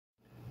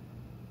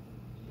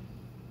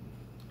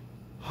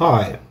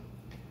Hi,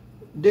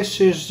 this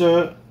is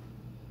a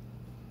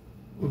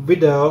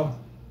video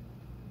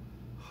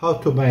how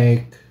to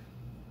make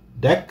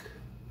deck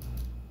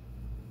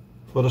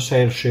for the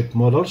sailship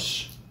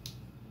models.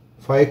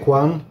 Fake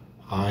one,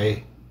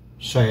 I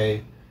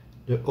say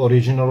the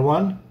original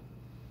one.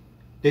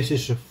 This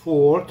is the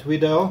fourth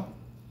video.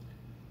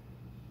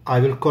 I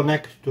will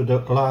connect to the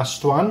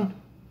last one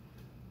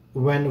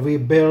when we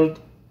build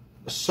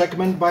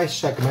segment by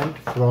segment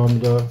from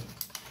the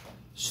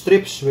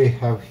strips we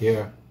have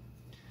here,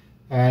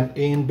 and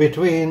in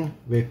between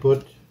we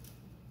put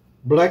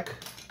black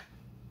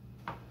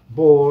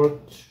board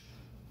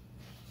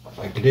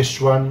like this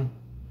one,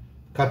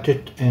 cut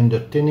it in the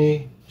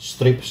tiny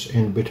strips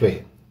in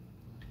between.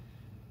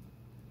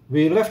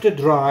 We left it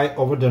dry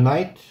over the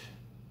night,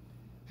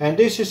 and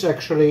this is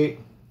actually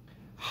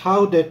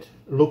how that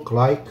look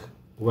like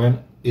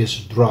when it's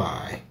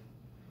dry.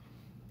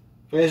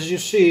 As you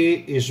see,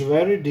 is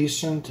very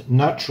decent,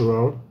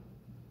 natural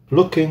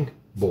looking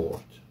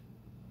board.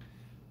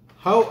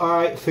 How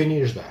I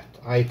finish that?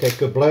 I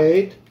take a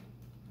blade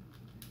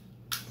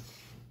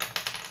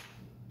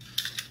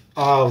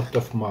out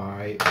of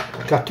my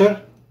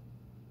cutter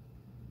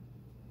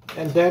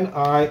and then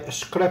I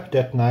scrape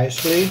that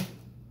nicely.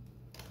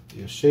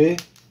 You see?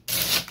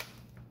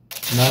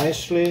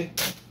 Nicely.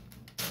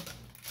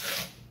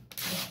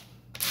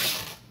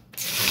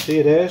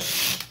 See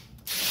this?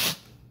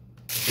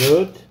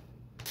 Good.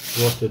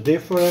 What the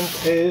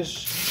difference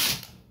is,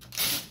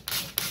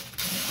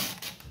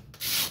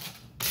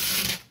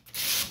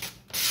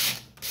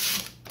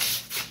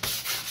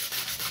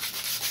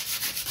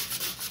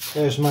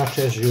 as much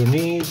as you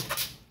need.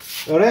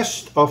 The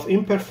rest of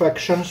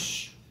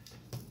imperfections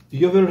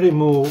you will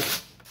remove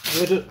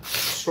with a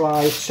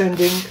slight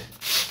sanding.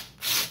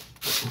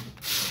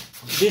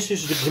 This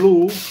is the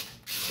glue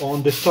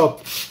on the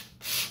top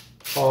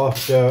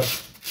of the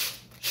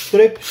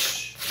strips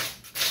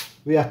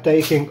we are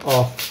taking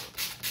off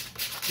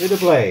with a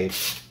blade.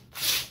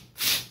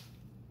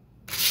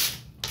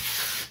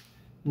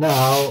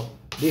 Now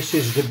this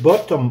is the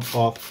bottom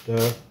of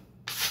the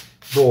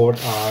board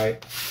I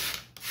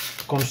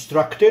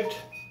constructed.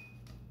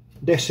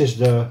 This is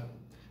the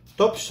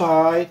top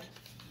side.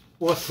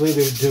 What we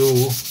will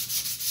do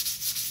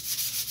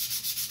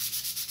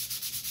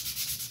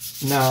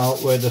now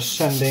with the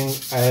sanding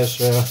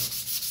as a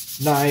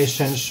nice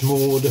and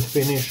smooth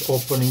finish,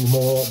 opening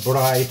more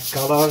bright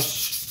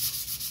colors.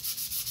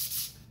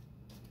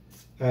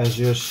 As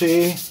you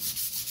see,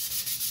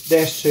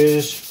 this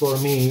is for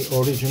me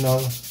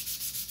original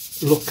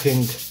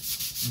looking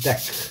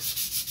deck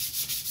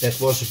that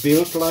was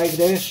built like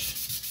this,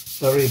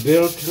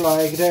 rebuilt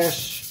like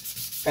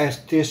this, as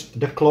it is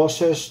the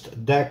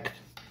closest deck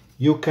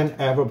you can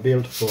ever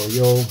build for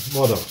your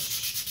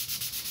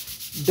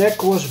models.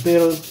 Deck was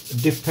built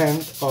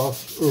depend of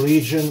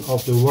region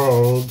of the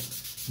world,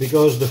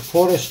 because the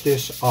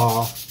forests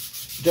are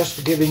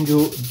just giving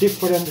you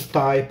different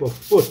type of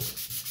wood.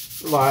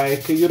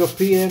 Like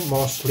European,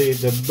 mostly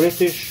the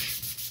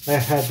British, they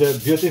had a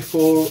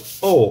beautiful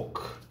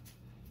oak,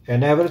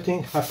 and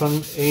everything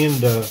happened in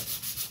the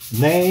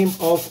name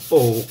of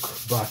oak.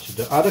 But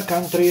the other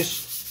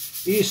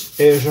countries, East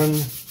Asian,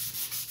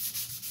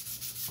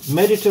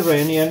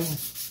 Mediterranean,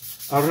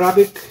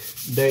 Arabic,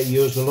 they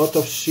use a lot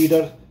of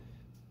cedar,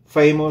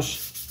 famous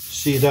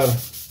cedar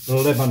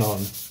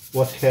Lebanon,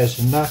 what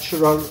has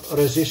natural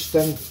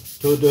resistance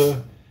to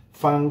the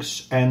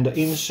fungus and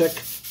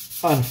insect.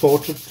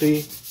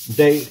 Unfortunately,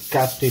 they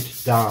cut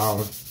it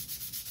down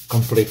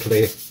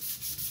completely.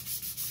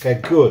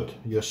 Okay, good.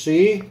 You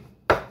see,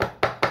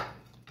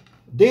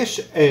 this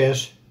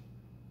is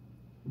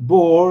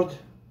board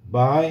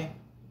by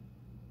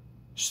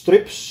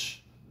strips,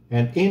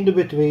 and in the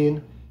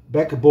between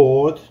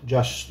backboard,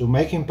 just to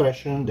make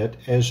impression that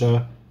as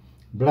a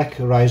black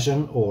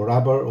resin or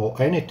rubber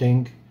or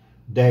anything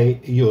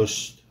they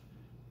used.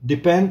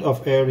 Depend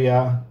of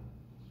area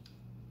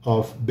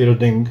of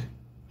building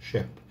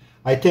ship.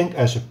 I think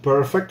as a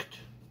perfect,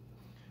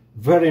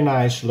 very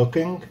nice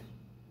looking.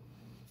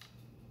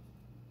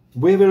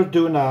 We will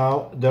do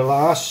now the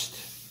last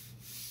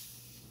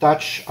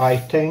touch, I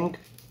think,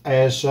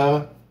 as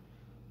a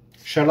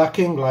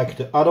shellacking like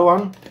the other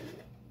one.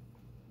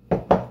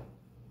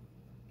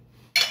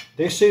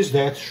 This is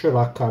that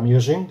shellac I'm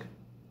using.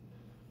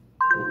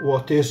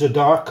 What is a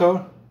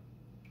darker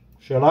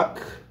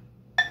shellac?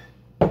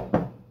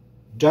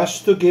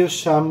 Just to give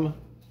some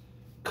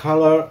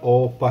color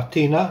or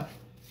patina.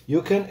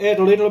 You can add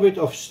a little bit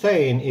of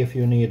stain if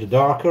you need a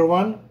darker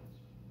one.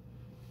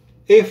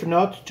 If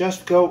not,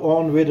 just go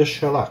on with the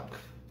shellac.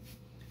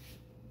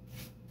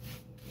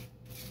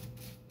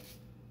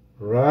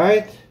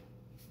 Right?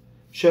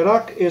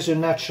 Shellac is a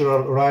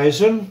natural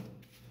resin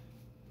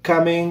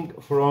coming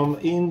from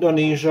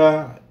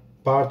Indonesia,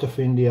 part of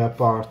India,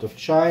 part of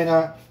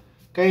China.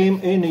 Came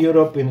in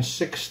Europe in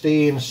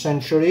 16th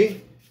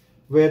century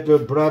with the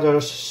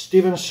brothers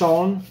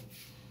Stevenson.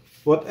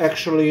 What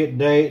actually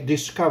they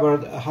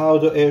discovered how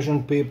the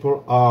Asian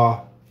people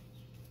are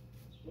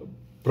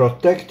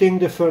protecting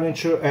the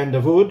furniture and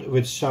the wood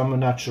with some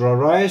natural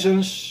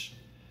resins,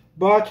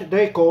 but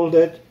they called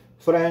it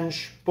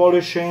French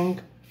polishing,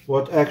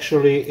 what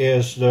actually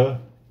is the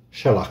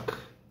shellac.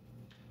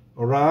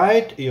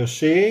 Alright, you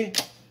see,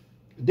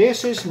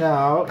 this is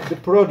now the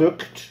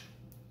product,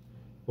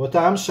 what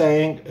I'm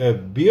saying, a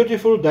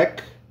beautiful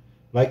deck,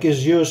 like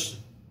is used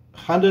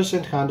hundreds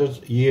and hundreds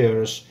of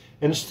years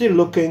and still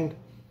looking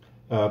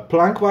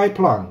plank by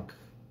plank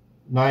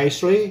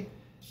nicely.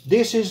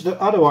 This is the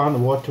other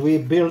one what we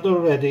built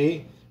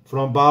already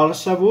from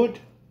balsa wood.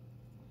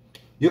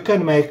 You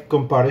can make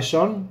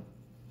comparison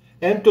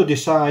and to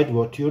decide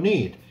what you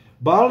need.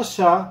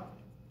 Balsa,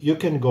 you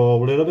can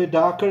go a little bit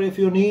darker if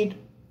you need,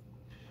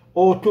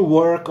 or to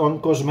work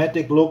on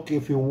cosmetic look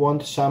if you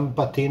want some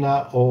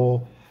patina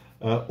or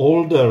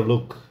older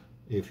look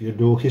if you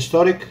do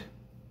historic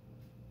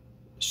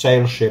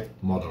sail ship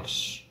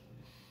models.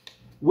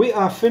 We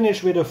are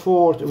finished with the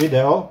fourth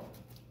video,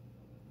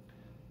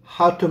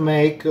 how to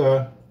make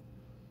a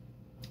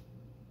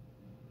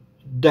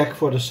deck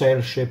for the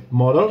sail ship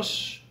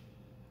models,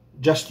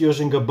 just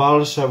using a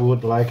balsa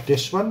wood like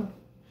this one,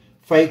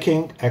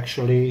 faking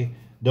actually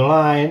the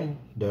line,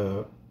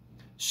 the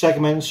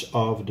segments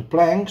of the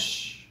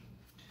planks,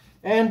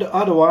 and the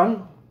other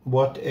one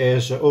what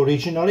is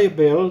originally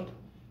built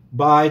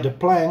by the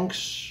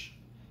planks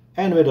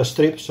and with the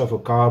strips of a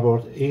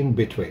cardboard in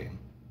between.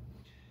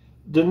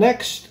 The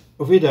next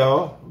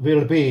video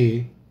will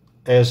be,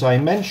 as I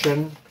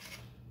mentioned,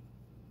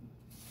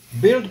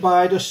 built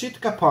by the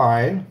Sitka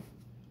pine,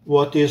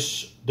 what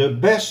is the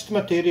best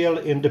material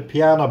in the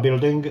piano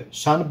building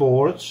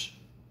sunboards,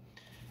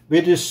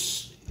 with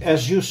this,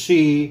 as you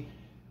see,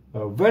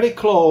 very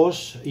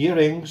close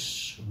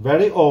earrings,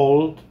 very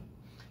old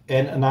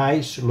and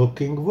nice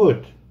looking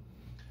wood.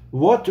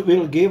 What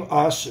will give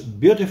us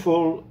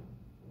beautiful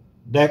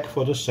deck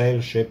for the sail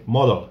ship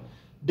model.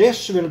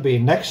 This will be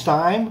next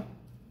time.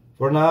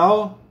 For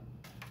now,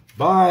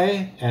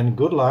 bye and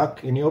good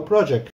luck in your project.